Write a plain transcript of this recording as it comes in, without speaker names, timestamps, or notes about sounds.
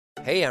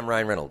Hey, I'm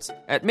Ryan Reynolds.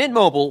 At Mint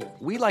Mobile,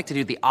 we like to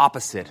do the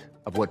opposite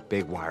of what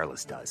Big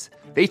Wireless does.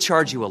 They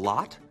charge you a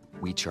lot,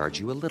 we charge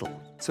you a little.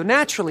 So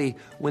naturally,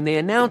 when they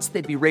announced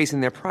they'd be raising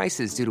their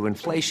prices due to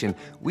inflation,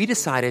 we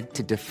decided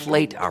to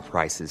deflate our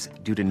prices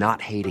due to not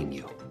hating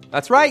you.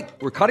 That's right.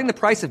 We're cutting the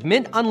price of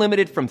Mint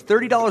Unlimited from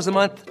 $30 a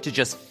month to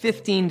just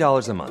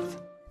 $15 a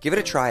month. Give it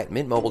a try at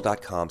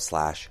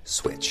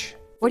mintmobile.com/switch.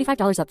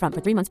 $45 up front for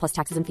 3 months plus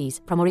taxes and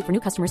fees. Promo rate for new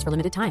customers for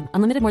limited time.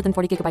 Unlimited more than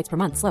 40 gigabytes per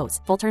month. Slows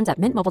full terms at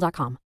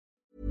mintmobile.com.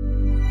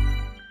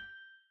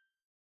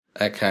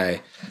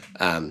 Okay.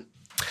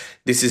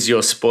 This is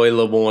your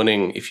spoiler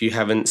warning. If you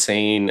haven't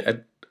seen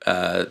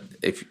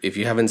if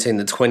you haven't seen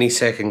the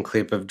 20-second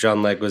clip of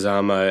John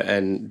Leguizamo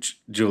and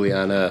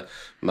Juliana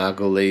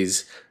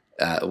Margulies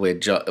where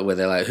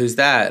they're like, "Who's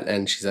that?"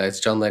 And she's like,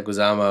 "It's John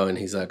Leguizamo," and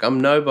he's like, "I'm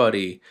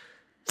nobody."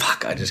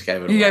 Fuck, I just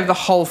gave it away. You gave the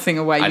whole thing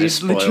away. You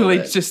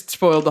literally just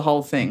spoiled the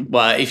whole thing.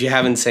 Well, if you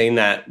haven't seen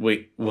that,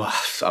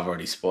 I've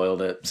already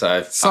spoiled it.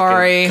 So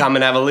sorry. Come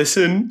and have a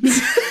listen.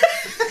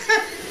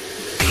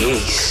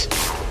 Peace.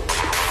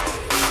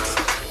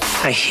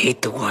 I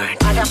hate the word.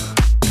 I got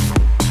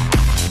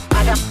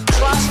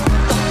trust the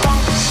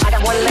funk. I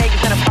got one leg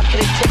and a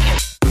bucket of chicken.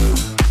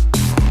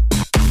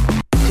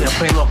 Dude, I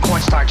put a little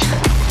cornstarch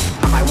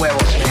on my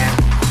werewolves, man.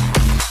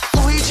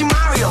 Luigi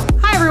Mario.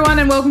 Hi everyone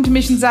and welcome to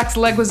Mission Zach's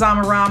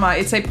Leguizamo-rama.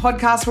 It's a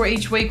podcast where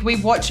each week we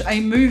watch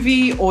a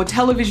movie or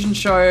television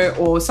show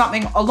or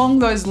something along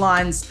those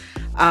lines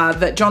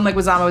that John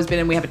Leguizamo has been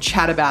in. We have a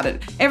chat about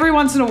it. Every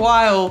once in a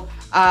while,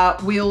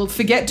 we'll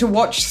forget to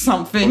watch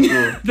something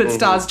that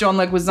stars John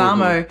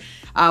Leguizamo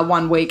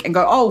one week and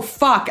go, oh,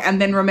 fuck,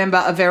 and then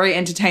remember a very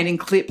entertaining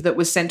clip that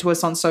was sent to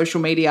us on social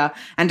media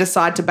and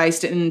decide to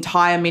base an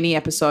entire mini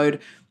episode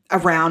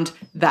around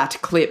that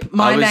clip.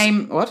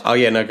 What? Oh,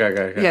 yeah, no,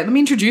 go. Yeah, let me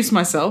introduce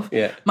myself.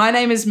 Yeah. My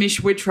name is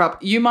Mish Wittrup.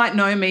 You might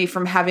know me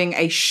from having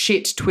a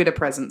shit Twitter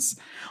presence,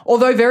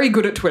 although very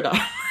good at Twitter,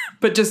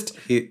 but just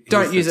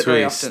don't use it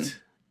very often.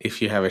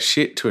 If you have a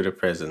shit Twitter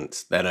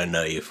presence, they don't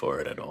know you for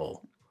it at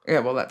all. Yeah,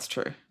 well, that's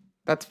true.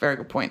 That's a very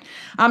good point.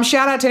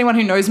 Shout out to anyone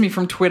who knows me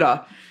from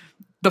Twitter.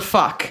 The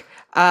fuck.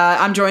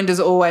 I'm joined as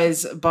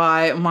always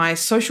by my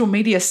social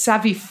media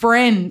savvy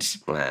friend.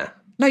 Nah.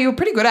 No, you're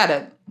pretty good at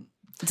it.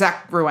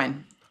 Zach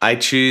Ruane. I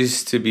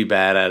choose to be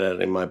bad at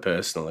it in my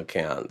personal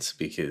accounts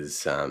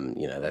because,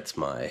 that's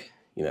my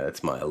Your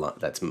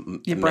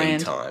me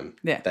brand. time.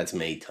 Yeah. That's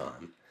me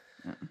time.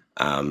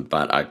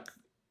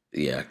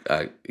 Yeah,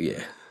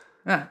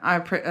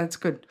 that's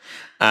good.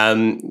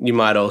 You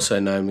might also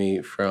know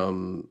me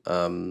from,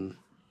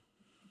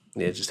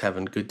 just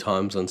having good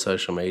times on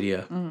social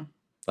media.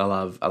 I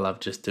love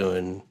just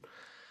doing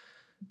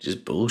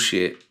just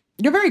bullshit.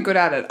 You're very good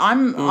at it.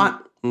 Nah.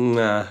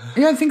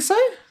 You don't think so?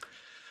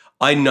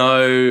 I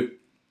know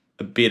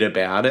a bit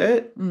about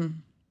it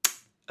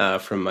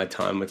from my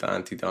time with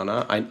Auntie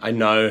Donna. I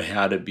know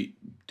how to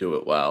do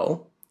it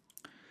well,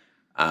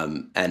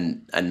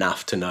 and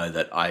enough to know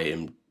that I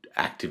am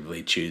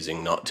actively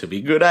choosing not to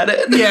be good at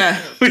it.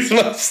 Yeah. With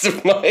most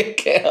of my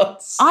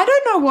accounts. I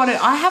don't know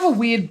I have a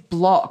weird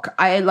block.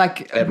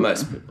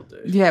 Most people do.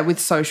 Yeah, with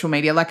social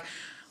media. Like,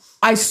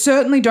 I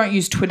certainly don't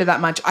use Twitter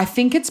that much. I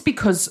think it's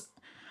because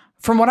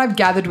from what I've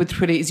gathered with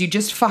Twitter is you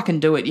just fucking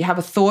do it. You have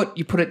a thought,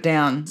 you put it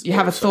down. You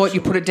have a thought, you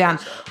put it down.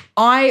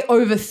 I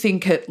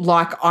overthink it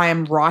like I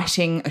am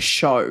writing a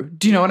show.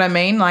 Do you know what I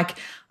mean? Like,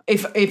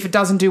 if it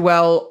doesn't do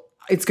well,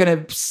 it's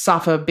going to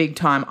suffer big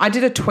time. I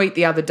did a tweet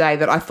the other day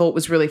that I thought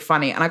was really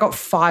funny and I got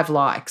 5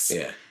 likes.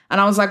 Yeah.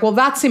 And I was like, well,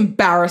 that's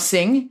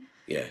embarrassing.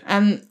 Yeah.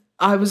 And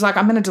I was like,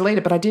 I'm going to delete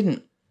it, but I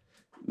didn't.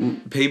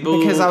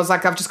 Because I was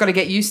like, I've just got to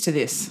get used to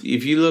this.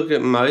 If you look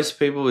at most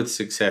people with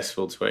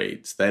successful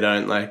tweets, they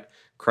don't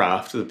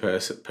craft the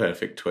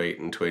perfect tweet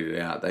and tweet it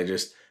out. They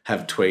just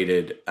have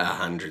tweeted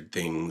 100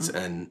 things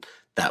and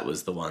that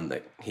was the one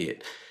that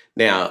hit.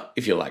 Now,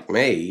 if you're like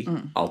me,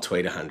 I'll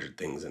tweet 100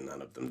 things and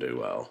none of them do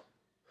well.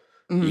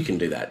 You can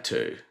do that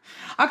too.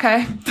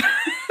 Okay.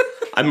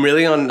 I'm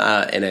really on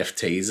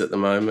NFTs at the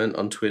moment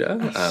on Twitter.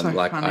 So funny.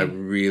 I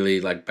really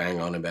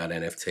bang on about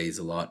NFTs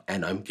a lot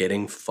and I'm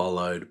getting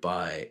followed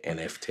by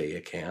NFT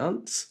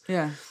accounts.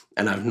 Yeah.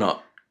 And I've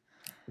not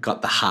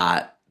got the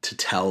heart to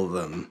tell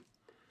them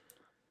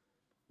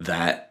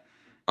that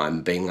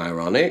I'm being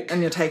ironic.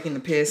 And you're taking the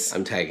piss.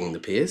 I'm taking the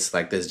piss.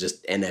 There's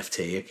just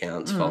NFT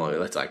accounts following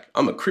me. It's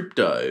I'm a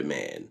crypto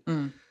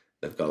man.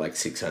 They've got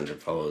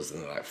 600 followers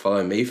and they're like,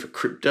 follow me for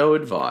crypto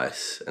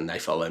advice. And they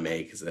follow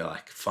me because they're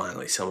like,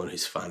 finally someone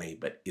who's funny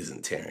but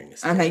isn't tearing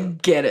us down. And they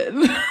get it.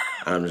 And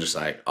I'm just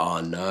like,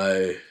 oh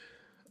no.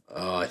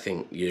 Oh, I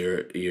think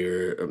you're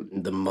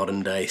the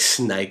modern day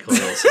snake oil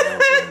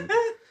salesman.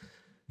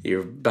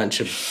 You're a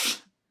bunch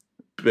of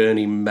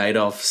Bernie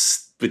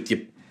Madoffs with your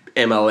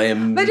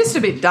MLM. They're just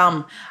a bit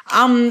dumb.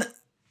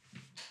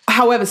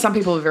 However, some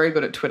people are very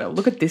good at Twitter.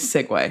 Look at this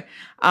segue.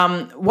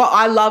 What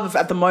I love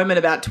at the moment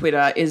about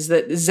Twitter is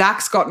that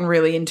Zach's gotten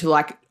really into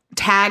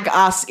tag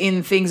us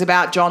in things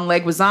about John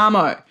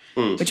Leguizamo,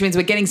 which means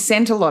we're getting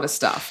sent a lot of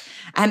stuff.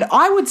 And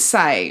I would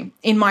say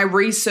in my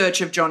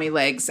research of Johnny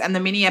Legs and the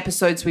mini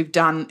episodes we've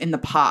done in the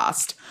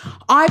past,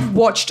 I've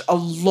watched a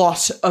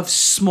lot of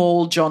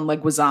small John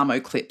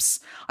Leguizamo clips.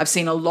 I've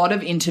seen a lot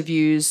of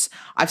interviews.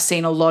 I've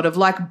seen a lot of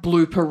like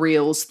blooper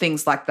reels,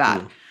 things like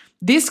that.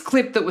 This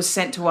clip that was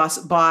sent to us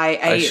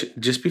by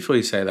just before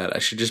you say that, I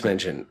should just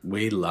mention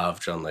we love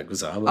John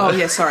Leguizamo. Oh,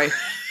 yeah, sorry.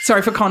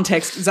 Sorry for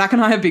context. Zach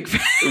and I are big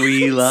fans.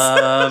 We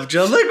love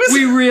John Leguizamo.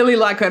 We really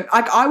like him.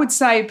 I would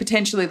say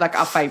potentially like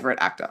our favourite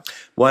actor.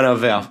 One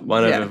of our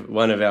favourite actors.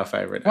 One of our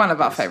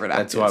favourite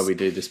actors. That's why we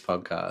do this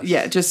podcast.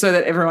 Yeah, just so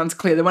that everyone's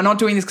clear that we're not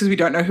doing this because we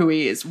don't know who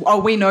he is.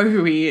 Oh, we know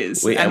who he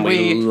is. We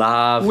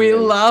love him. We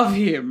love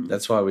him.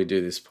 That's why we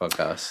do this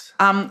podcast.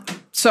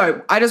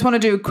 So I just want to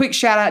do a quick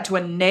shout out to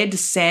a Ned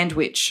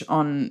Sandwich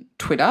on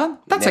Twitter.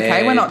 That's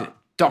okay. We're not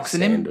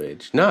doxing him.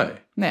 No.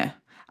 Yeah.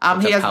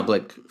 He has a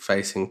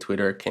public-facing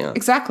Twitter account.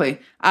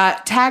 Exactly.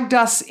 Tagged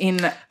us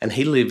in... And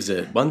he lives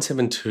at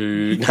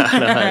 172... No,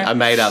 I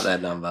made up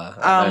that number.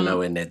 I don't know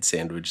where Ned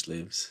Sandwich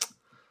lives.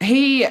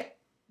 He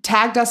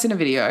tagged us in a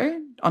video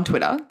on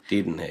Twitter.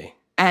 Didn't he?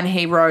 And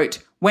he wrote,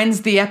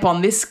 "When's the ep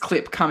on this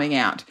clip coming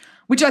out?"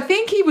 Which I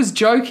think he was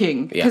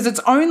joking because it's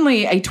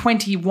only a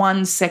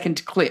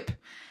 21-second clip.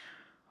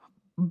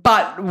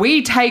 But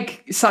we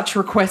take such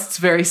requests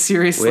very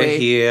seriously. We're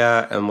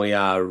here and we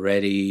are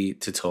ready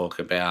to talk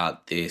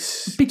about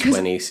this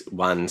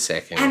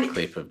 21-second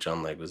clip of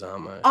John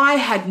Leguizamo. I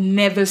had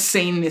never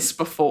seen this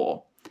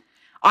before.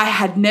 I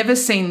had never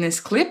seen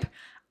this clip.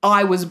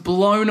 I was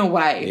blown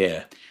away.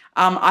 Yeah.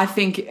 I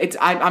think it's.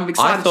 I'm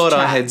excited. I thought to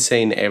chat. I had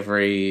seen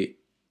every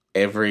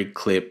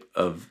clip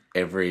of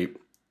every.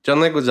 John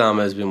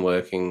Leguizamo has been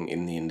working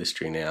in the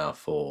industry now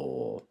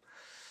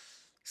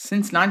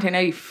since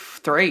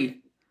 1983.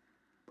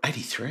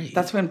 83?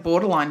 That's when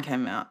Borderline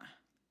came out.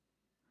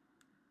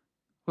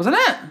 Wasn't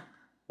it?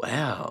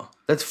 Wow.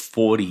 That's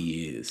 40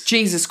 years.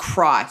 Jesus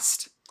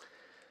Christ.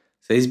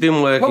 So he's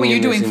been working. What were you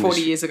doing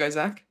 40 years ago,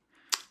 Zach?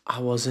 I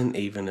wasn't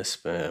even a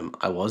sperm.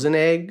 I was an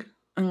egg,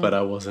 but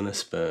I wasn't a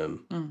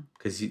sperm.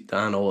 Because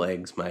aren't all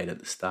eggs made at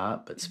the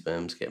start, but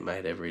sperms get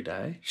made every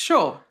day?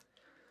 Sure.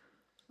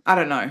 I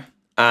don't know.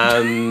 I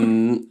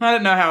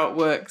don't know how it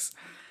works.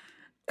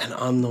 And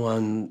I'm the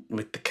one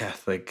with the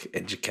Catholic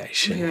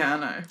education. Yeah, I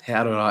know.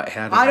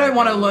 I don't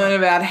want to learn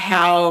about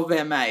how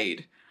they're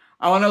made.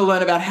 I want to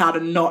learn about how to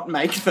not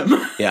make them.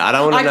 Yeah, I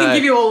don't want to know. I can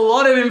give you a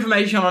lot of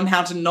information on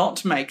how to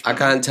not make them. I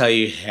can't tell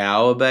you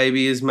how a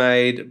baby is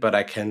made, but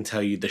I can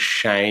tell you the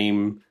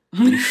shame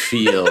you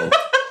feel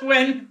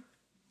when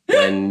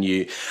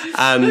you.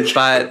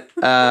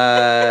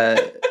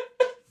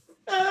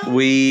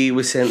 We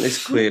were sent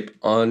this clip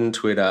on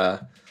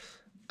Twitter.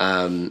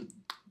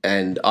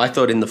 And I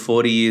thought in the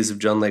 40 years of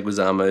John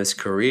Leguizamo's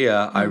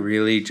career, I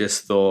really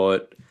just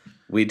thought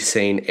we'd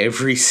seen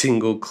every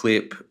single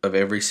clip of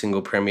every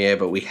single premiere,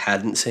 but we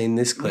hadn't seen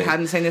this clip.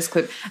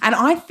 And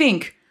I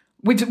think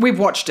we've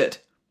watched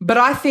it, but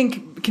I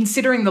think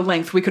considering the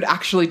length, we could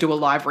actually do a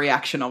live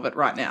reaction of it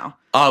right now.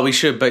 Oh, we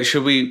should, but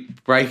should we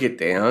break it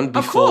down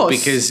before? Of course.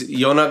 Because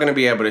you're not going to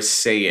be able to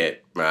see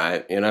it,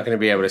 right? You're not going to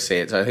be able to see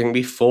it. So I think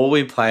before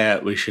we play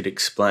it, we should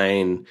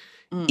explain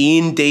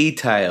in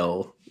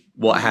detail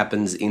what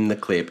happens in the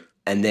clip,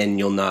 and then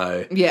you'll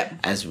know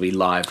as we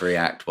live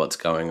react what's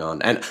going on.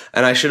 And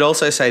I should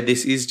also say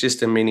this is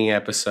just a mini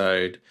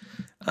episode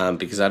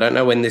because I don't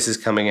know when this is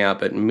coming out,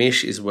 but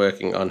Mish is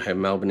working on her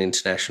Melbourne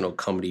International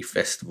Comedy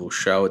Festival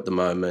show at the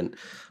moment.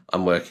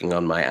 I'm working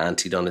on my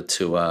Auntie Donna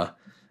tour.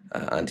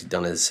 Auntie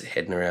Donna's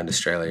heading around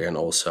Australia, and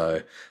also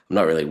I'm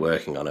not really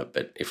working on it,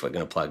 but if we're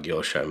going to plug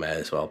your show, may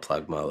as well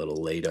plug my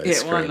little Lido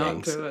screenings. Why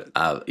not do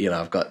it?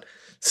 I've got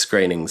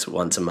screenings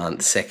once a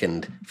month,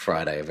 second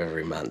Friday of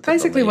every month.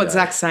 Basically what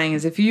Zach's saying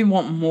is if you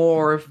want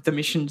more of the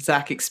Mission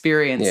Zach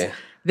experience,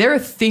 there are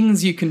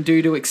things you can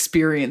do to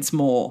experience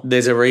more.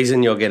 There's a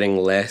reason you're getting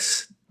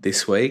less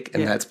this week,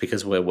 and that's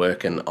because we're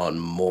working on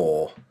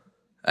more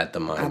at the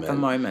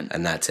moment.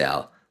 And that's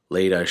our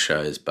Lido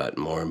shows, but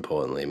more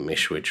importantly,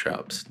 Mishwood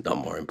Shrubs. Not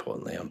more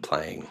importantly, I'm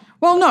playing.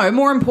 Well, no,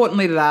 more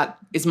importantly to that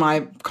is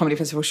my comedy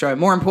festival show.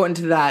 More important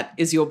to that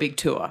is your big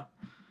tour.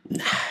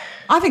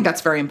 I think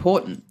that's very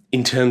important.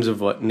 In terms of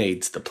what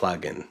needs the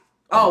plug-in.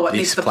 Oh, what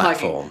needs the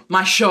plug-in?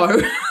 My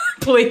show,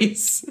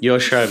 please. Your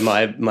show,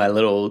 my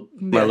little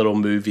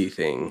movie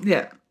thing.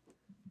 Yeah.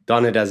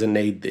 Donna doesn't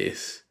need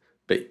this,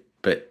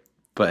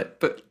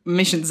 but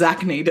Mission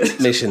Zach need it.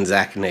 Mission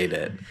Zach need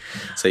it.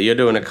 So you're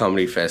doing a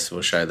comedy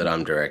festival show that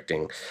I'm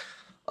directing.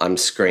 I'm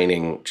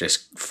screening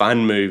just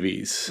fun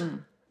movies.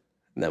 And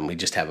then we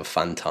just have a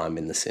fun time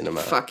in the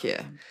cinema. Fuck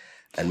yeah.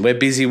 And we're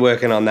busy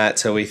working on that,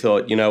 so we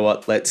thought, you know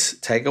what, let's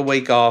take a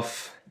week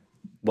off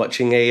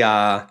watching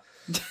ER.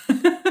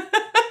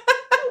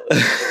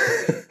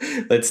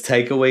 Let's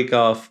take a week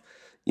off,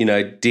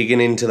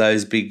 digging into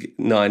those big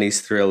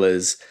 90s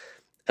thrillers,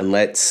 and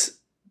let's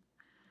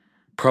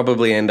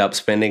probably end up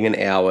spending an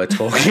hour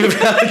talking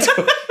about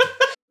it.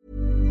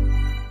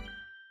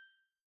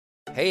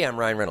 Hey, I'm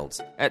Ryan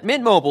Reynolds. At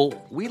Mint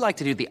Mobile, we like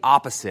to do the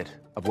opposite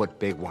of what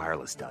Big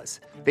Wireless does.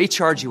 They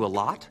charge you a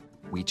lot.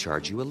 we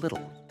charge you a little.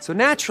 So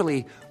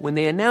naturally, when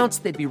they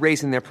announced they'd be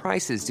raising their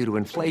prices due to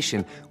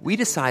inflation, we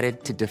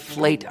decided to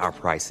deflate our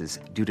prices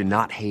due to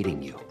not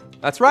hating you.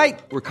 That's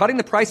right. We're cutting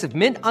the price of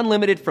Mint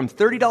Unlimited from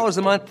 $30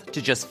 a month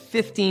to just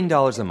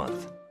 $15 a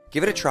month.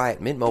 Give it a try at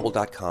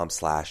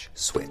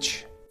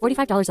mintmobile.com/switch.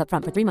 $45 up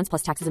front for 3 months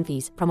plus taxes and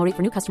fees. Promo rate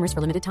for new customers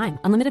for limited time.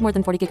 Unlimited more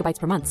than 40 gigabytes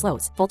per month.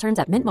 Slows full terms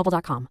at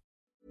mintmobile.com.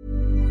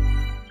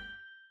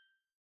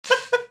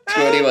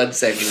 21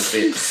 seconds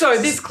bit.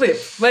 So this clip,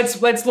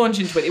 let's launch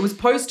into it. It was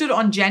posted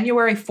on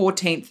January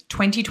 14th,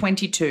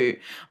 2022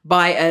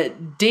 by a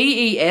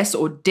DES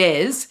or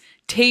DES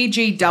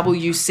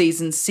TGW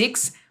Season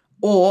 6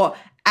 or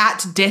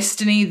at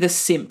Destiny the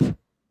Simp,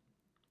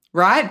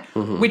 right?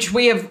 Which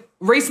we have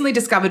recently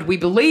discovered we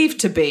believe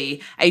to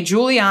be a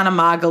Juliana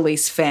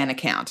Margulies fan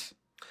account.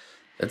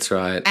 That's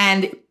right.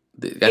 And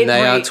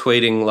they are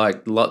tweeting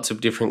like lots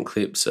of different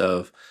clips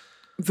of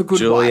The Good Wife.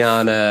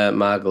 Juliana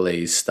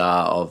Margulies,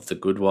 star of The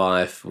Good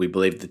Wife. We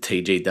believe the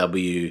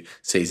TGW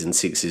Season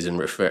 6 is in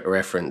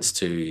reference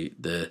to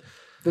the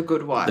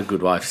Good Wife. The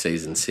Good Wife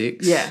Season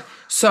 6. Yeah.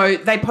 So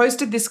they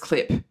posted this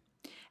clip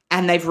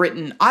and they've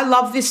written, I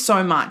love this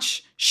so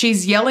much.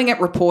 She's yelling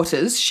at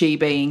reporters, she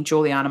being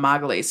Juliana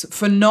Margulies,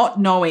 for not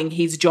knowing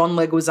he's John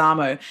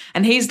Leguizamo.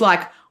 And he's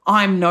like,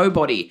 I'm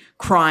nobody,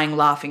 crying,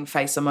 laughing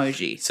face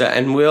emoji. So,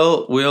 and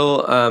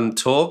we'll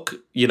talk,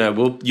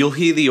 you'll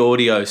hear the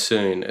audio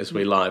soon as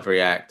we live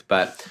react,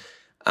 but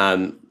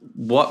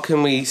what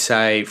can we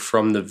say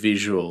from the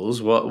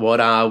visuals? What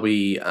are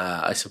we,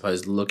 I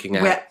suppose, looking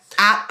at? We're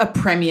at a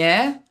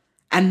premiere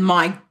and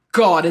my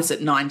God, is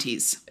it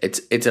 90s?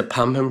 It's a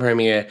pumping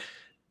premiere.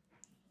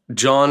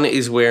 John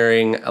is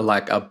wearing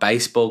a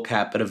baseball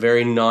cap, but a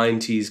very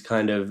 90s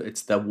kind of,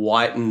 it's the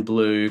white and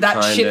blue That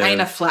kind shit of. ain't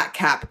a flat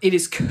cap. It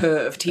is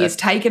curved. He has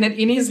taken it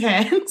in his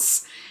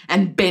hands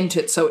and bent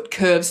it so it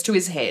curves to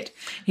his head.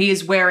 He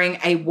is wearing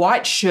a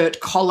white shirt,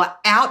 collar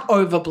out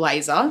over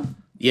blazer.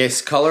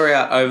 Yes, collar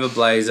out over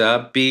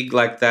blazer, big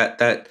like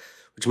that,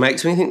 which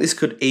makes me think this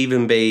could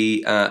even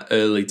be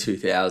early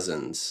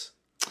 2000s.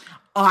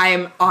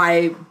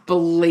 I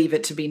believe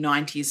it to be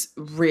 90s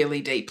really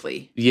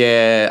deeply.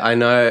 Yeah, I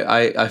know.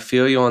 I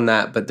feel you on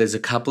that, but there's a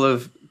couple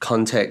of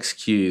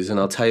context cues, and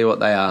I'll tell you what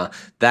they are.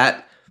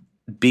 That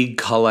big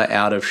collar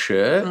out of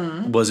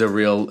shirt was a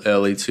real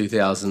early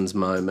 2000s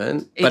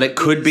moment, but it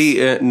could be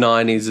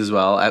 90s as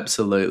well,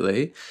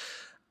 absolutely.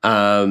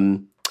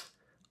 On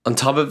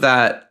top of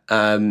that,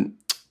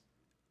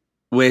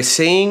 we're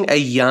seeing a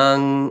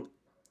young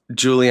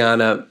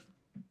Juliana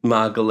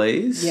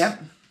Margulies.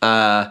 Yep.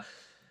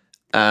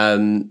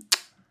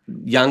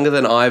 Younger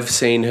than I've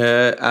seen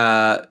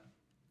her.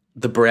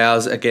 The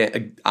brows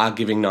again are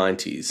giving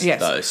 90s. Yes.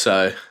 Though.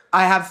 So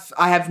I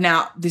have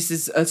now, this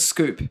is a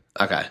scoop,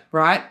 okay.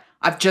 right?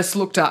 I've just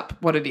looked up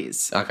what it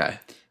is. Okay.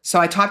 So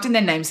I typed in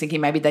their names thinking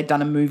maybe they'd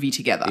done a movie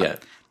together. Yeah.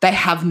 They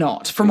have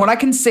not. From what I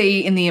can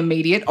see in the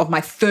immediate of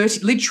my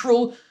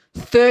 30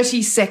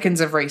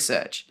 seconds of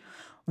research,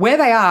 where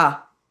they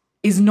are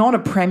is not a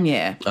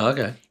premiere. Oh,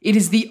 okay. It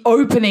is the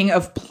opening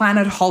of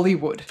Planet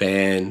Hollywood.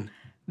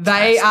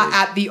 They are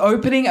at the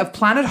opening of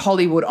Planet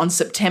Hollywood on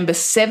September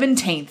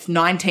 17th,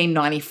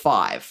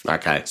 1995.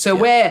 Okay. So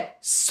we're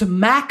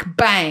smack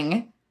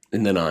bang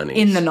in the 90s.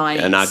 In the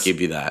 90s. And I'll give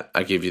you that.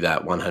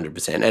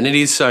 100%. And it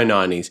is so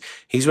 90s.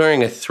 He's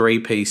wearing a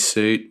 3-piece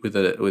suit with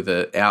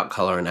a out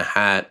collar and a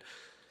hat.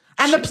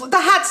 And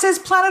the hat says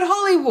Planet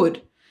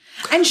Hollywood.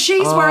 And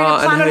she's wearing a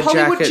Planet and her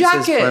Hollywood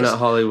jacket. Says Planet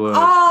Hollywood.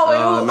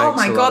 Oh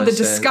my God, the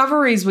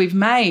discoveries we've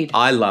made.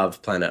 I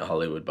love Planet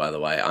Hollywood, by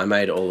the way. I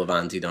made all of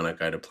Auntie Donna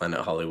go to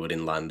Planet Hollywood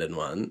in London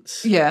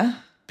once. Yeah.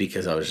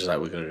 Because I was just like,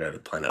 we're going to go to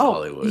Planet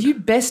Hollywood. You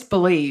best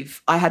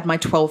believe I had my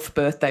 12th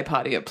birthday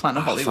party at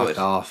Planet Hollywood. Fuck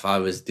off. I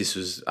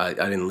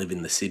didn't live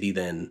in the city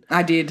then.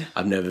 I did.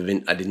 I never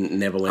went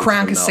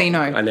Crown to Casino.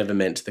 I never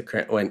went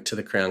to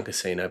the Crown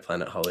Casino,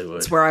 Planet Hollywood.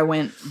 That's where I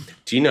went.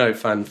 Do you know,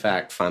 fun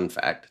fact,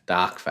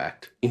 dark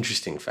fact,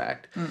 interesting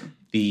fact,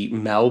 the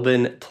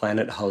Melbourne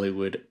Planet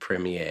Hollywood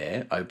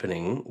premiere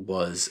opening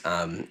was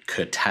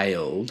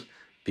curtailed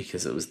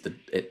because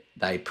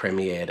they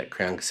premiered at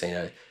Crown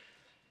Casino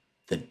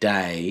the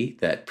day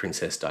that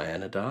Princess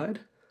Diana died.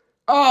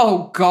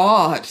 Oh,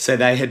 God. So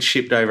they had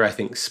shipped over, I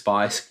think,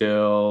 Spice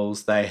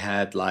Girls. They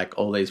had,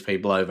 all these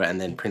people over, and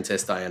then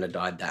Princess Diana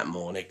died that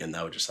morning, and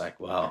they were just like,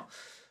 well,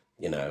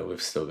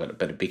 we've still got it.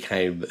 But it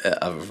became,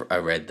 I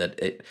read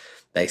that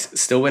they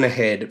still went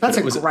ahead. That's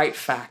a great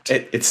fact.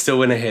 It still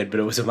went ahead, but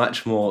it was a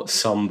much more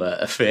somber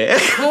affair.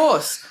 Of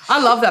course.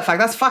 I love that fact.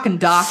 That's fucking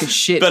dark as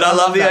shit. But I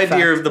love the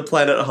idea of the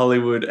Planet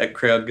Hollywood at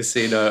Crown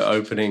Casino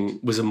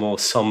opening was a more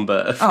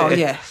somber affair. Oh,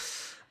 yeah.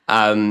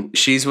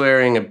 She's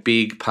wearing a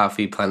big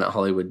puffy Planet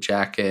Hollywood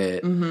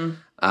jacket.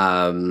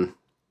 Mm-hmm.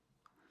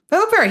 They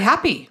look very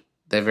happy.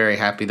 They're very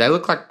happy. They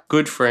look like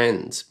good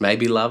friends,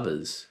 maybe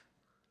lovers.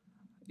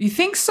 You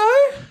think so?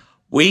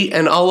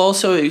 And I'll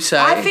also say,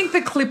 I think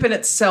the clip in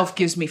itself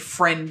gives me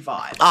friend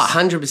vibes.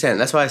 100%.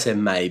 That's why I said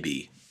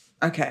maybe.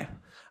 Okay.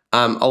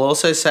 I'll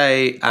also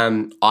say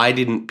I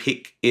didn't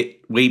pick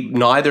it.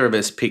 Neither of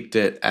us picked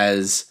it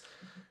as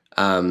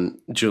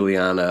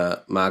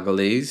Juliana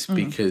Margulies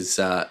because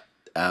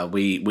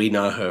we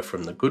know her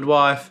from The Good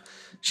Wife.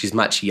 She's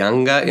much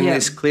younger in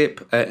this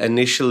clip.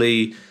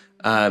 Initially,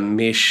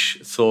 Mish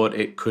thought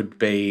it could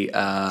be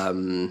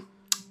who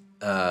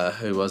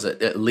was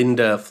it?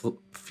 Linda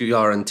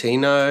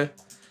Fiorentino.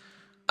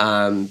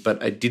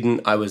 But I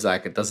didn't. I was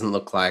like, it doesn't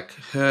look like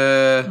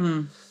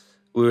her.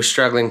 We were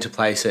struggling to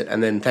place it,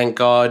 and then thank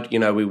God,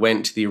 we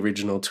went to the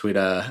original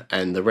Twitter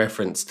and the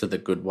reference to The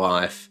Good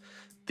Wife.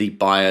 The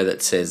bio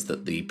that says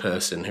that the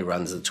person who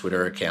runs the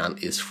Twitter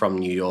account is from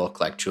New York,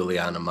 like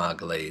Juliana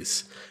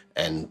Margulies,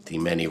 and the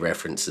many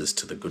references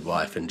to The Good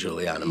Wife and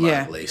Juliana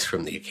Margulies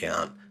from the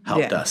account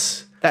helped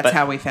us. That's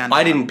how we found out.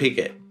 I didn't pick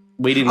it.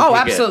 We didn't pick it. Oh,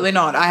 absolutely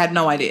not. I had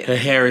no idea. Her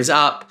hair is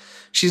up.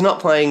 She's not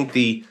playing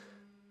the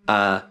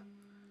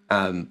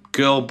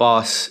girl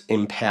boss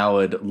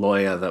empowered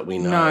lawyer that we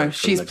know. No, from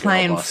she's the Girl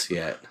playing Boss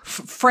yet.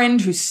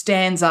 friend who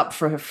stands up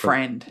for her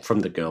friend. From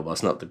the Girl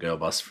Boss, not the Girl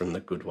Boss from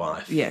The Good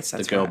Wife. Yes,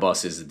 that's The Girl right.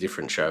 Boss is a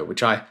different show,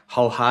 which I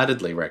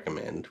wholeheartedly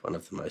recommend. One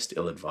of the most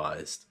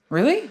ill-advised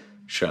Really?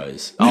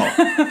 shows.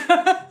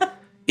 Oh,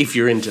 if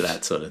you're into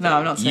that sort of thing. No,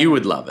 I'm not saying you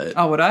would love it.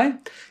 Oh, would I?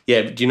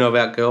 Yeah, do you know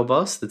about Girl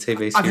Boss, the TV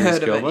series I've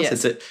heard Girl of it,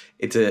 Boss? yes.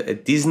 It's a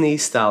Disney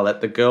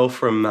starlet. The girl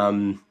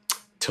from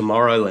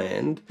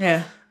Tomorrowland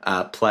Yeah.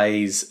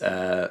 plays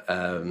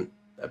a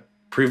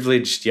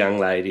privileged young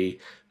lady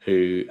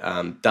who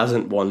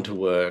doesn't want to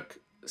work,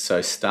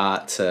 so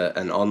starts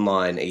an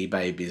online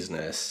eBay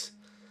business,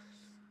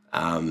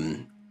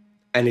 and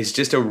is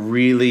just a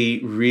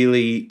really,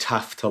 really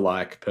tough to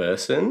like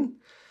person.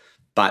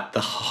 But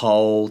the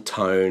whole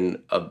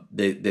tone of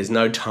there's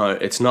no tone.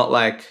 It's not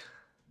like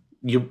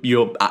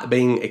you're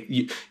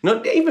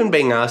not even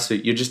being asked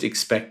to. You're just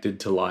expected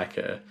to like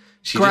her.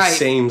 She just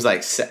seems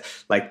like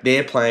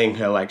they're playing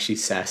her like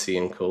she's sassy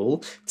and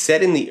cool. It's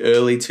set in the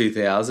early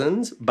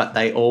 2000s, but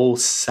they all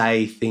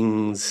say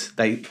things.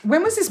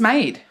 When was this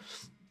made?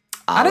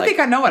 I don't think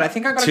I know it. I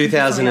think I got it.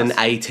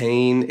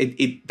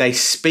 2018. They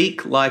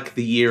speak like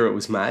the year it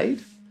was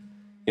made.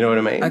 You know what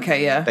I mean?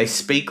 Okay, yeah. They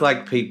speak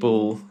like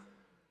people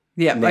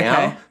now,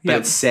 okay. But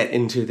it's set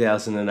in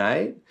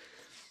 2008.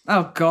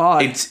 Oh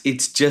God.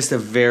 It's just a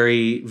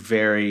very,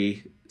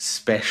 very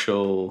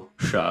special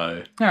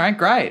show. All right,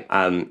 great.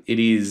 It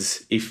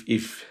is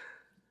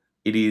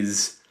it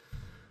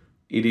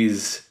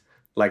is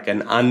like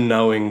an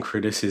unknowing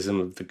criticism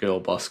of the girl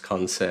boss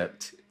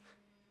concept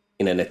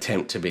in an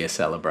attempt to be a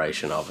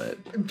celebration of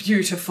it.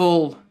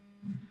 Beautiful.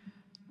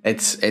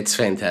 It's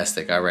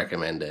fantastic. I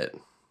recommend it.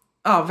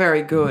 Oh,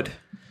 very good.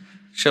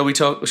 Shall we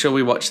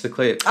watch the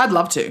clip? I'd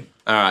love to.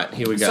 All right,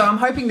 here we go. So I'm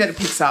hoping that it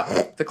picks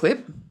up the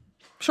clip.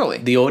 Surely.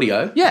 The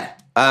audio? Yeah.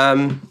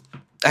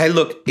 Hey,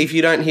 look, if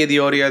you don't hear the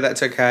audio,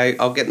 that's okay.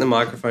 I'll get the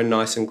microphone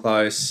nice and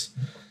close.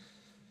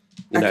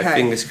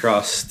 Fingers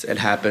crossed it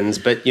happens.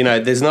 But,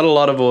 there's not a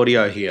lot of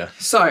audio here.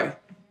 So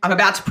I'm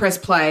about to press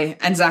play,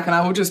 and Zach and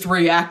I will just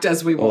react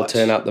as we watch. We'll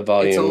turn up the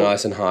volume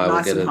nice and high.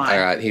 Nice and high.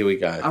 All right, here we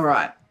go. All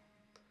right.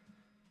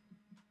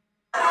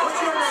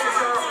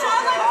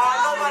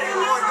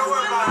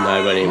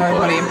 Nobody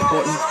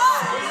important.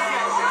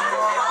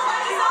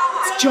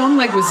 It's John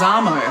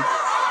Leguizamo.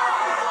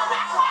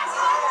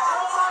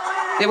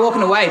 They're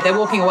walking away.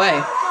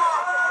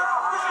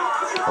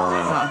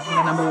 Oh,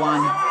 they're number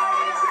one.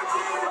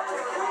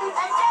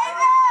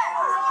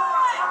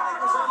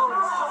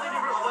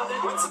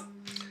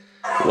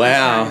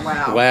 Wow.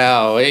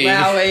 Wowee.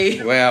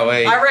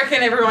 I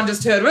reckon everyone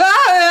just heard.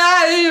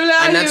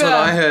 And that's what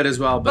I heard as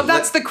well. But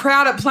that's the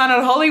crowd at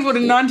Planet Hollywood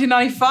in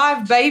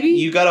 1995, baby.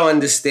 You got to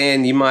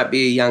understand, you might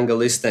be a younger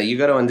listener, you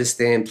got to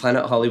understand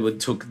Planet Hollywood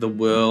took the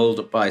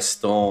world by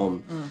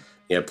storm.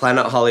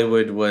 Planet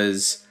Hollywood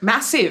was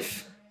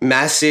massive.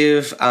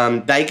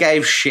 They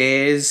gave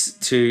shares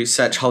to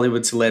such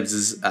Hollywood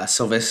celebs as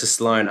Sylvester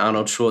Stallone,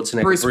 Arnold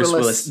Schwarzenegger, Bruce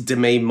Willis,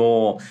 Demi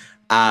Moore,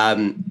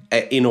 in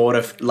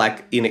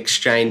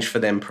exchange for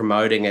them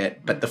promoting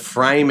it. But the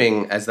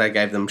framing, as they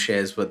gave them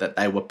shares, were that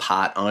they were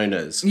part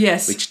owners.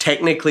 Yes. Which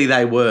technically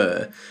they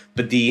were.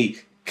 But the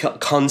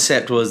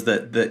concept was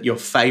that your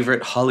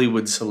favorite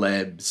Hollywood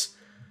celebs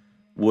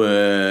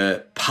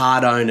were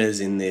part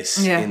owners in this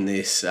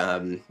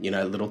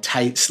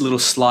little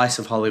slice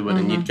of Hollywood,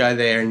 and you'd go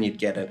there and you'd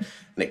get an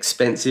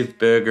expensive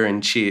burger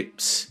and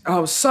chips.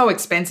 Oh, so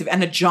expensive,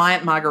 and a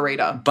giant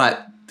margarita.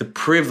 But the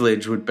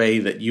privilege would be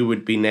that you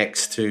would be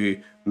next to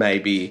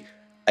maybe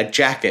a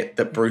jacket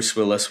that Bruce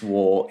Willis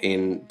wore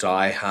in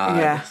Die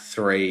Hard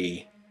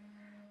 3.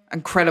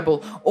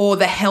 Incredible. Or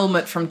the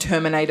helmet from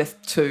Terminator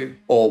 2.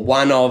 Or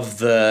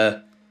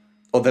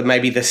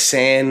maybe the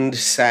sand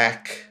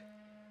sack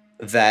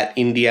that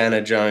Indiana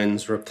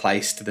Jones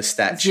replaced the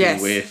statue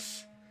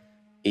with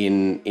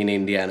in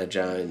Indiana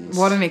Jones.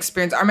 What an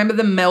experience. I remember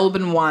the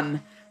Melbourne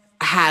one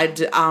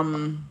had,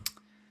 from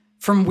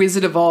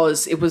Wizard of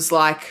Oz, it was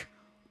like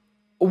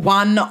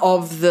one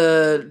of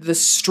the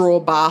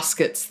straw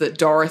baskets that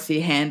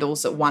Dorothy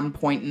handles at one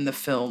point in the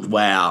film.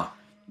 Wow.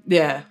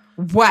 Yeah.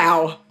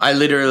 Wow. I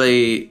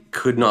literally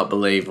could not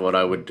believe what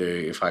I would do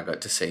if I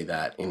got to see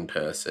that in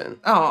person.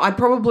 Oh, I'd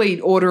probably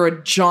order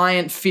a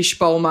giant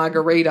fishbowl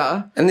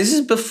margarita. And this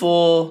is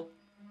before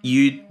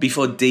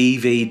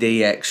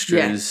DVD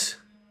extras.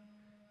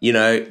 You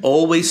know,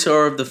 all we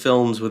saw of the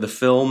films were the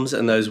films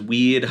and those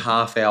weird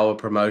half-hour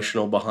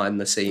promotional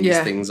behind-the-scenes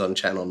things on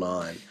Channel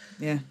 9.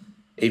 Yeah.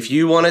 If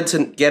you wanted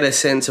to get a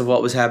sense of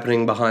what was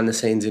happening behind the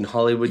scenes in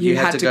Hollywood, you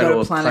had to go to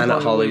a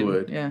Planet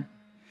Hollywood. Yeah.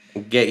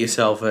 Get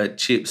yourself a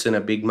chips and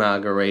a big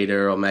margarita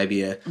or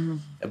maybe a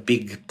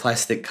big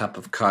plastic cup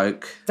of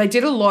Coke. They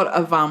did a lot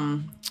of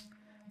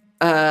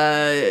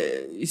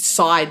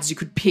sides. You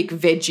could pick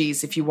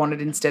veggies if you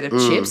wanted instead of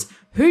chips.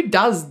 Who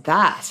does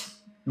that?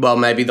 Well,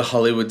 maybe the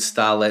Hollywood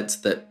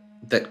starlets that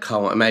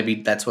maybe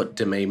that's what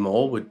Demi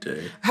Moore would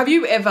do. Have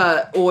you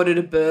ever ordered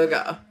a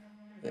burger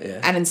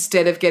and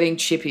instead of getting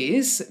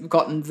chippies,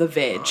 gotten the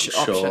veg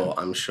option?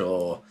 I'm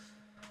sure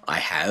I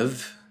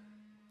have.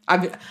 I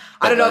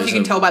don't know if you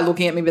can tell by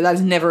looking at me, but that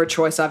is never a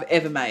choice I've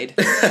ever made.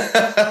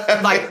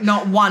 Like,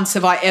 not once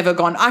have I ever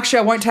gone, actually,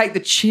 I won't take the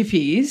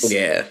chippies.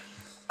 Yeah.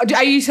 Do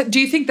you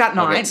think that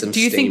night? Do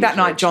you think that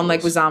night John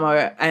vegetables.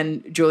 Leguizamo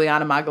and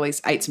Juliana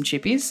Margulies ate some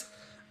chippies?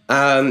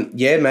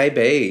 Yeah,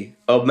 maybe.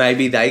 Or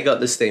maybe they got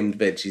the steamed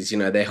veggies. You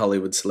know, they're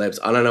Hollywood celebs.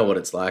 I don't know what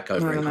it's like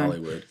over in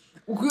Hollywood.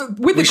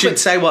 We should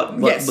say what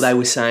they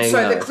were saying.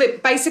 So the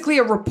clip, basically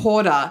a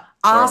reporter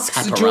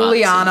asks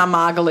Juliana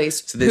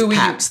Margulies, so there's who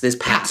Paps, there's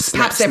Paps.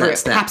 Paps everywhere.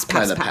 Paps.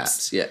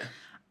 Paps, yeah.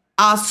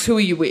 Asks, who are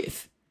you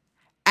with?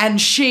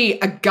 And she,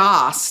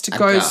 aghast,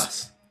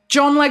 goes,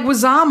 John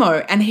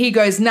Leguizamo. And he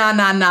goes, nah,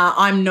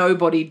 I'm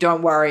nobody.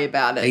 Don't worry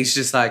about it. He's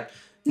just like,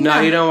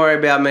 no, you don't worry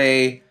about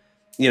me.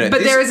 You know,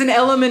 but there is an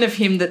element of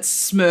him that's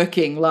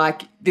smirking,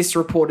 like, this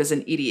reporter's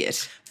an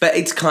idiot. But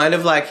it's kind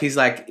of like, he's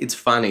like, it's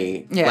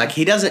funny. Yeah. Like,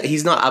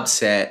 he's not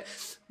upset.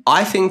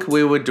 I think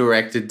we were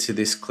directed to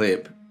this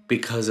clip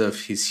because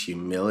of his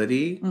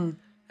humility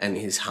and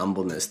his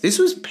humbleness. This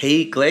was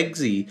peak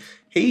Legsy.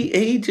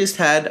 He just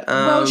had...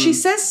 well, she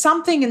says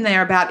something in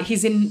there about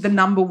he's in the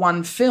number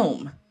one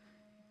film.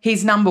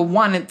 He's number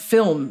one at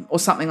film or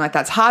something like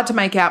that. It's hard to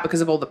make out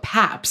because of all the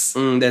Paps.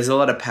 There's a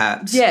lot of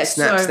Paps. Yeah,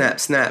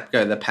 snap,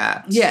 go the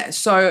Paps. Yeah,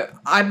 so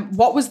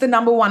what was the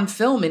number one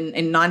film in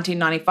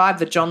 1995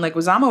 that John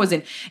Leguizamo was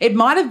in? It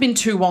might have been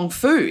Tu Wong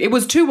Fu. It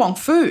was Tu Wong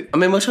Fu. I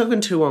mean, we're talking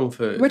Tu Wong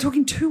Fu. We're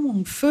talking Tu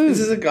Wong Fu. This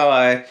is a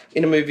guy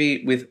in a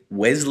movie with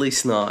Wesley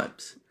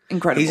Snipes.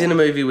 Incredible. He's in a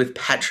movie with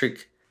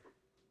Patrick...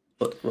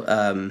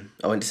 I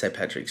went to say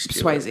Patrick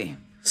Stewart.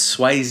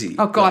 Swayze.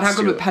 Oh, God, how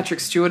good would Patrick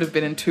Stewart have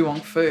been in Tu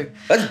Wong Fu?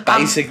 That's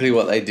basically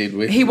what they did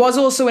with He was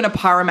also in a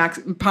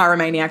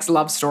Pyromaniac's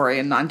Love Story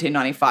in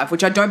 1995,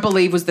 which I don't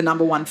believe was the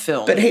number one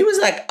film. But he was,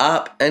 like,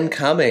 up and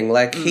coming.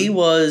 Like, he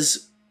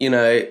was, you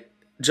know,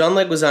 John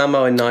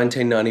Leguizamo in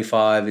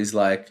 1995 is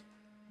like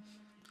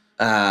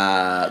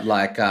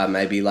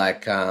maybe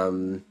like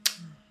a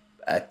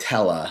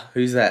Teller.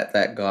 Who's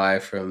that guy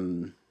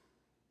from...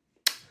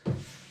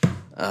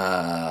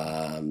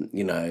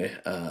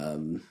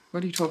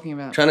 what are you talking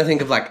about? Trying to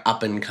think of like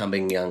up and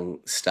coming young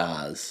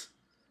stars.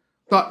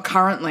 But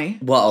currently?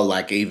 Well,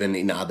 like even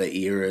in other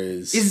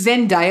eras. Is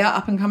Zendaya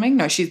up and coming?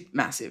 No, she's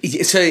massive.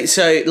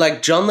 So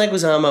like John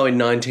Leguizamo in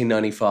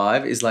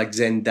 1995 is like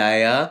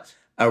Zendaya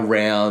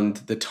around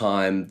the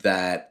time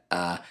that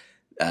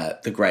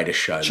The Greatest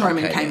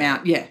Showman came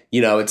out. Yeah.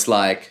 You know, it's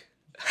like,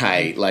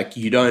 hey, like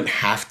you don't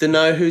have to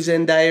know who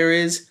Zendaya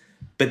is,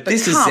 but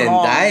this is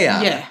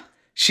Zendaya. Yeah.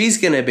 She's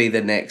going to be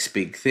the next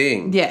big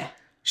thing. Yeah.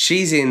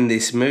 She's in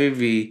this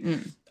movie.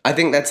 I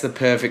think that's the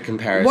perfect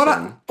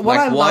comparison.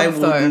 Why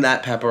wouldn't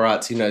that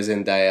paparazzi know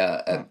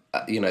Zendaya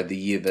at, the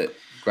year that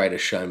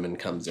Greatest Showman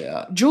comes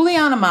out?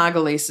 Juliana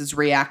Margulies'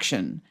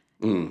 reaction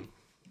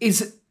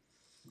is,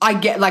 I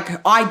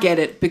get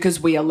it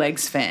because we are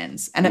Legs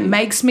fans. And it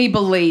makes me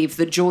believe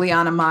that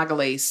Juliana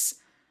Margulies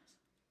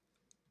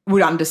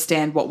would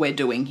understand what we're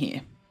doing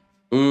here.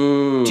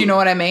 Do you know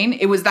what I mean?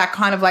 It was that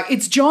kind of like,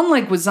 it's John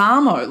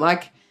Leguizamo.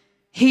 Like,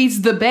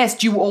 he's the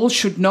best. You all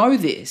should know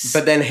this.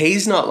 But then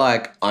he's not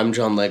like, I'm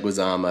John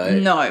Leguizamo.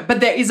 No,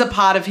 but there is a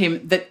part of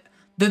him that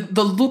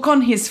the look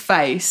on his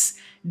face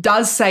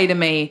does say to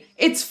me,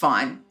 it's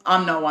fine.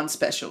 I'm no one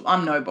special.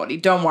 I'm nobody.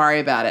 Don't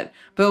worry about it.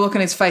 But the look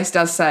on his face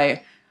does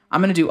say,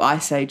 I'm going to do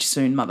Ice Age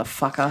soon,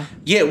 motherfucker.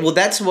 Yeah, well,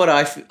 that's what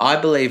I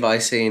believe I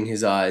see in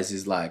his eyes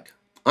is like,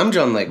 I'm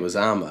John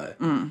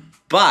Leguizamo.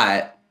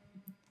 But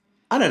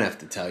I don't have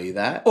to tell you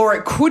that. Or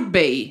it could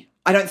be,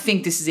 I don't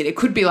think this is it. It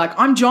could be like,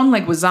 I'm John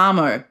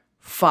Leguizamo.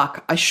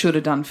 Fuck, I should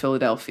have done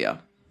Philadelphia.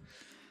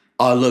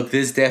 Oh, look,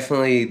 there's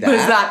definitely that.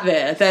 There's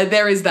that there.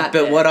 There is that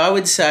But there. what I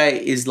would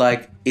say is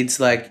like, it's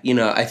like,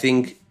 I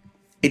think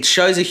it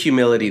shows a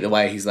humility the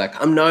way he's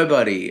like, I'm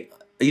nobody.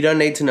 You don't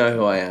need to know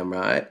who I am,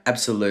 right?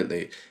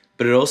 Absolutely.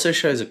 But it also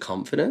shows a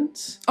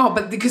confidence. Oh,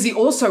 but because he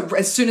also,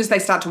 as soon as they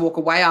start to walk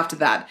away after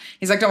that,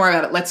 he's like, don't worry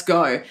about it, let's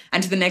go.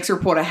 And to the next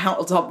reporter,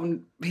 holds up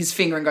his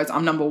finger and goes,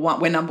 I'm number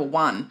one, we're number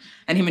one.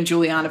 And him and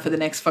Juliana for the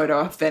next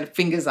photo have their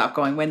fingers up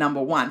going, we're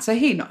number one. So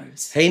he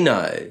knows. He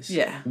knows.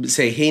 Yeah.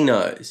 See, he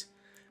knows.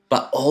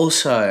 But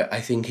also,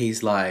 I think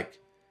he's like,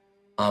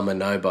 I'm a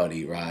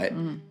nobody, right?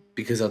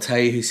 Because I'll tell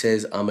you who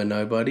says I'm a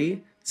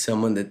nobody.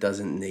 Someone that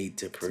doesn't need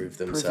to prove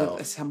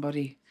themselves.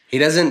 Somebody. He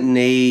doesn't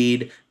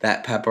need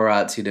that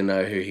paparazzi to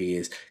know who he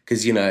is.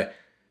 Because, you know,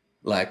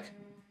 like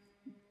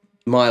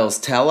Miles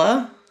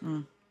Teller,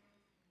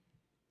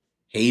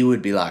 he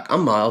would be like,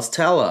 I'm Miles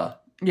Teller.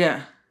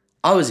 Yeah.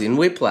 I was in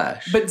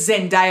Whiplash. But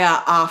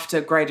Zendaya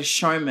after Greatest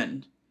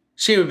Showman.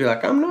 She would be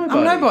like, I'm nobody.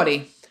 I'm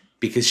nobody.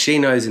 Because she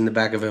knows in the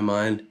back of her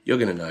mind, you're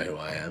going to know who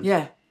I am.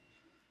 Yeah.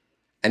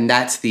 And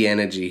that's the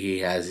energy he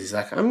has. He's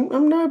like,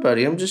 I'm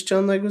nobody. I'm just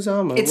John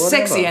Leguizamo. It's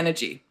whatever. sexy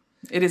energy.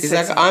 It is He's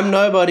sexy. like, I'm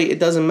nobody. It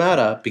doesn't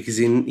matter. Because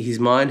in his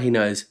mind, he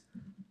knows,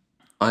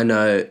 I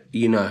know,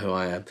 you know who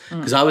I am.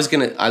 Because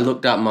I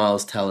looked up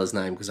Miles Teller's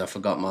name because I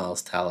forgot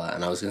Miles Teller.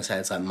 And I was going to say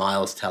it's like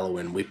Miles Teller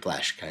when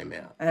Whiplash came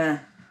out.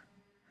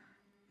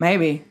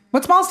 Maybe.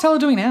 What's Miles Teller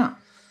doing now?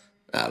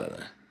 I don't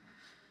know.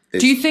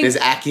 Do you think... There's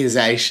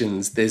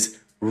accusations. There's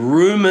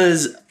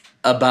rumours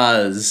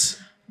abuzz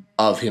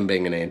of him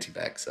being an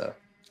anti-vaxxer.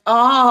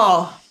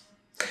 Oh.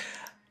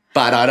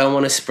 But I don't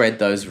want to spread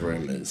those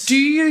rumours. Do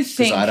you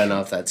think... Because I don't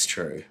know if that's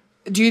true.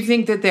 Do you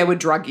think that there were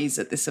druggies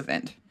at this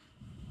event?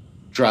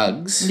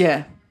 Drugs?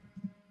 Yeah.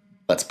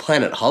 That's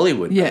Planet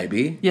Hollywood, Yeah.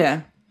 baby.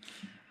 Yeah.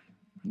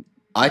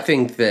 I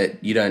think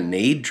that you don't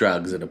need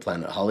drugs at a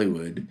Planet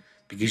Hollywood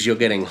because you're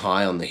getting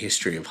high on the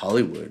history of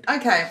Hollywood.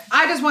 Okay.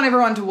 I just want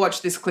everyone to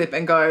watch this clip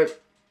and go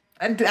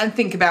and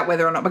think about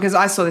whether or not, because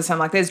I saw this and I'm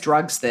like, there's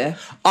drugs there.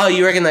 Oh,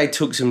 you reckon they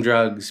took some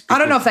drugs? I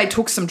don't know if they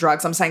took some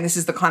drugs. I'm saying this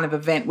is the kind of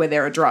event where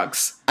there are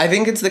drugs. I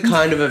think it's the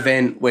kind of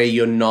event where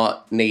you're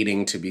not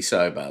needing to be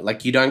sober.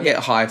 Like you don't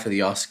get high for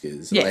the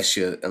Oscars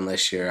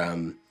unless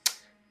you're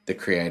the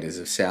creators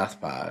of South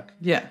Park.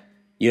 Yeah.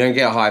 You don't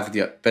get high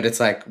for but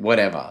it's like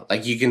whatever.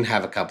 Like you can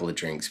have a couple of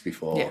drinks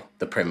before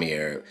the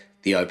premiere,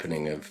 the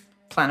opening of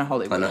Planet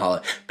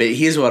Hollywood. But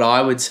here's what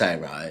I would say,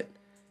 right?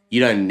 You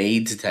don't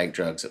need to take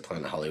drugs at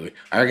Planet Hollywood.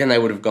 I reckon they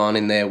would have gone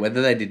in there,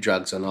 whether they did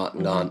drugs or not,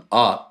 and gone,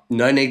 oh,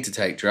 no need to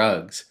take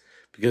drugs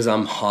because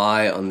I'm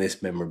high on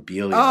this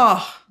memorabilia.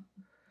 Oh.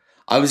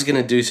 I was going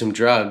to do some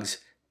drugs,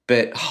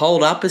 but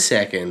hold up a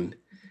second.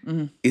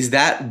 Is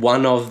that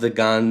one of the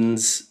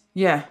guns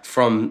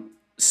from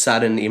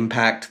Sudden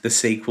Impact, the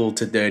sequel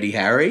to Dirty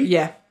Harry?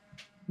 Yeah.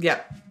 Yeah.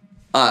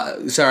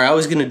 Sorry, I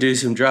was going to do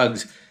some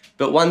drugs,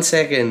 but 1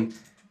 second,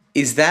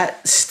 is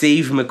that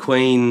Steve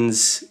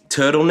McQueen's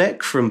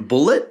turtleneck from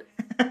Bullet?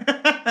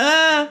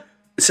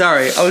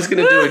 Sorry, I was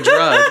going to do a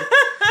drug.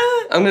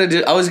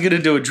 I was going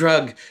to do a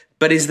drug,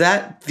 but is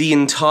that the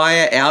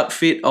entire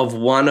outfit of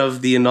one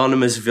of the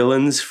anonymous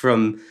villains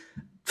from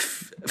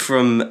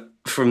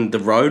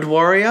The Road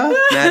Warrior,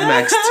 Mad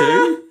Max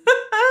 2?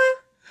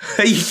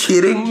 Are you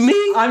kidding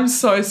me? I'm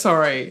so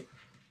sorry.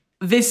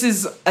 This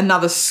is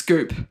another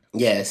scoop.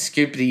 Yeah,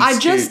 scoopity. I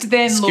just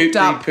then looked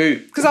up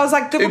because I was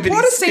like, the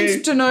reporter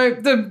seems to know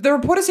the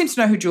reporter seems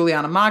to know who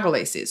Juliana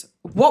Margulies is.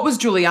 What was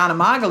Juliana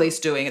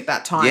Margulies doing at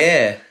that time?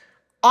 Yeah,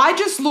 I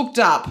just looked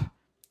up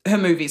her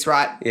movies.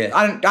 Right? Yeah.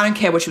 I don't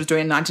care what she was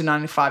doing in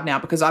 1995 now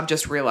because I've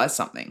just realized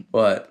something.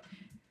 What?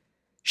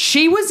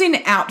 She was in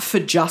Out for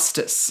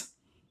Justice.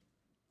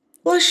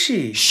 Was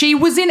she? She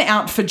was in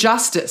Out for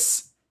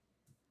Justice.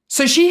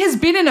 So she has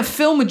been in a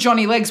film with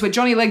Johnny Legs where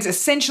Johnny Legs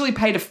essentially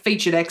paid a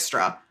featured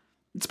extra.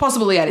 It's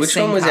possibly at his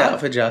Which one was Out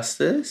for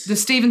Justice? The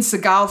Steven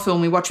Seagal film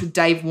we watched with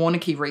Dave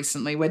Warnocky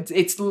recently, where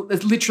it's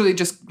literally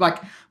just like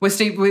where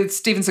Steven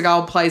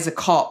Seagal plays a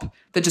cop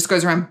that just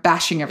goes around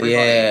bashing everybody.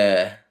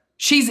 Yeah.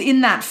 She's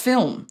in that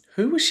film.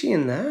 Who was she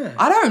in that?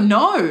 I don't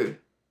know.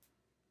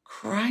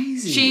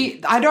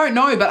 Crazy. I don't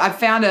know, but I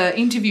found an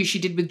interview she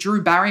did with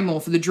Drew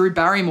Barrymore for the Drew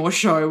Barrymore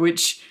show,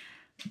 which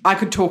I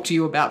could talk to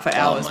you about for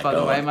hours, by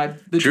the way.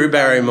 The Drew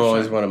Barrymore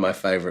is one of my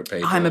favourite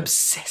people. I'm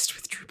obsessed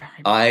with Drew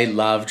Barrymore. I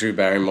love Drew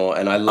Barrymore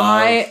and I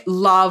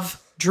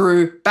love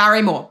Drew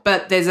Barrymore.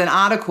 But there's an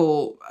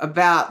article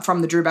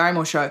from the Drew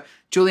Barrymore show.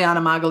 Juliana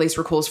Margulies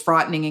recalls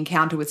frightening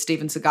encounter with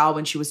Steven Seagal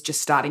when she was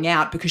just starting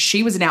out because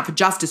she was in Out for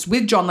Justice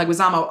with John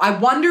Leguizamo. I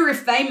wonder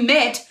if they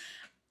met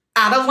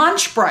at a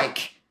lunch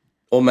break.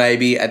 Or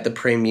maybe at the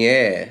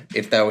premiere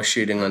if they were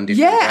shooting on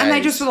different days. And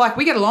they just were like,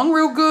 we get along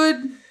real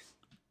good.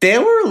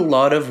 There were a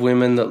lot of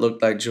women that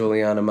looked like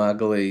Juliana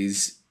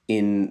Margulies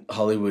in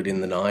Hollywood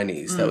in the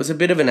 90s. That was a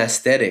bit of an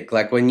aesthetic.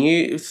 Like when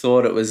you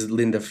thought it was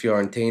Linda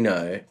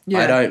Fiorentino,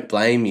 I don't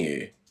blame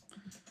you.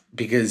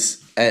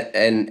 Because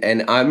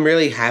and I'm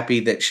really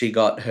happy that she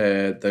got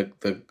her the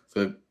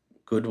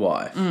good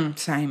wife.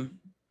 Same.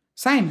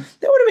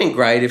 That would have been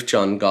great if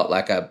John got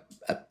like a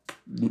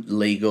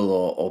legal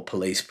or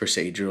police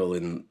procedural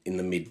in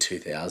the mid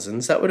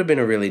 2000s. That would have been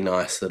a really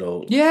nice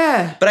little.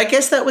 Yeah. But I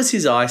guess that was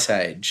his ice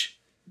age.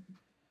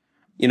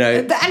 You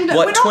know, and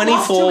what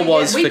 24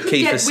 was for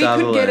Kiefer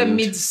Sutherland. We could get a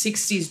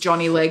mid-60s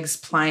Johnny Legs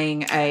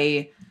playing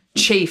a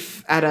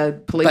chief at a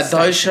police station.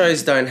 But those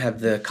shows don't have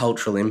the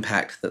cultural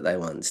impact that they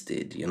once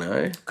did, you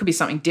know? Could be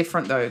something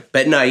different though.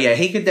 But no, yeah,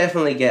 he could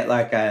definitely get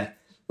like a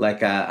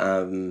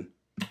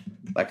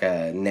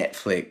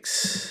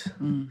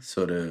Netflix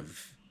sort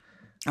of...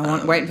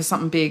 waiting for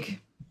something big.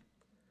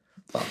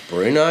 Oh,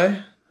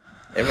 Bruno.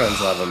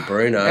 Everyone's loving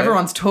Bruno.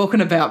 Everyone's talking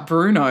about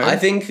Bruno. I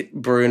think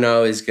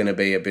Bruno is going to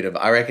be a bit of...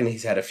 I reckon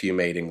he's had a few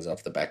meetings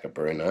off the back of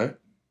Bruno.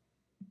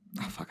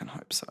 I fucking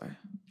hope so.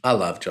 I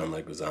love John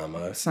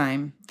Leguizamo.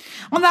 Same.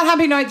 On that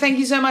happy note, thank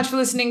you so much for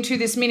listening to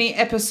this mini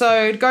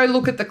episode. Go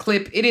look at the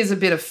clip. It is a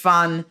bit of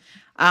fun.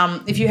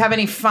 If you have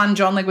any fun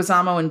John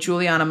Leguizamo and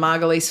Juliana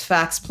Margulies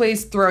facts,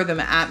 please throw them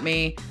at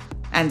me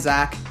and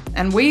Zach.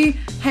 And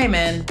hey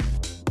man,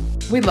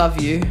 we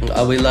love you.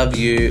 We love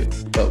you,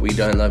 but we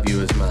don't love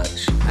you as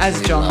much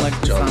as John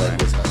Leguizamo. John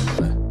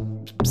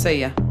Leguizamo.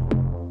 See ya.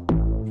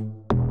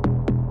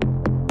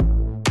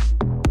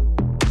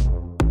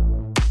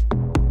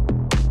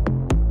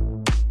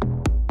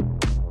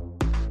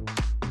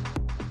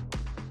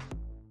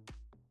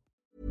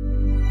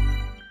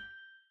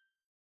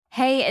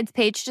 Hey, it's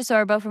Paige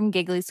DeSorbo from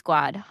Giggly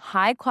Squad.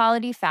 High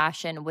quality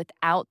fashion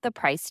without the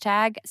price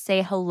tag.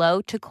 Say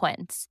hello to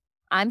Quince.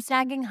 I'm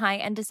snagging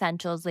high-end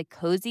essentials like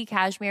cozy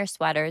cashmere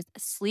sweaters,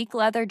 sleek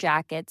leather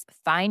jackets,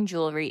 fine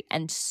jewelry,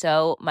 and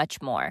so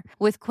much more.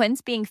 With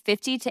Quince being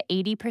 50 to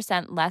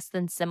 80% less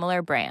than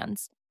similar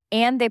brands.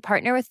 And they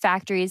partner with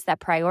factories that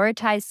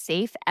prioritize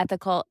safe,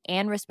 ethical,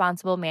 and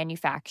responsible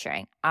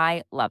manufacturing.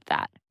 I love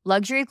that.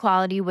 Luxury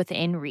quality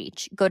within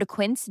reach. Go to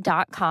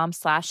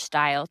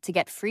quince.com/style to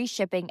get free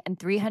shipping and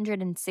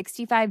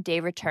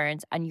 365-day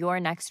returns on your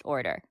next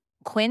order.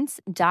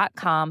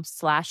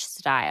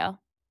 Quince.com/style.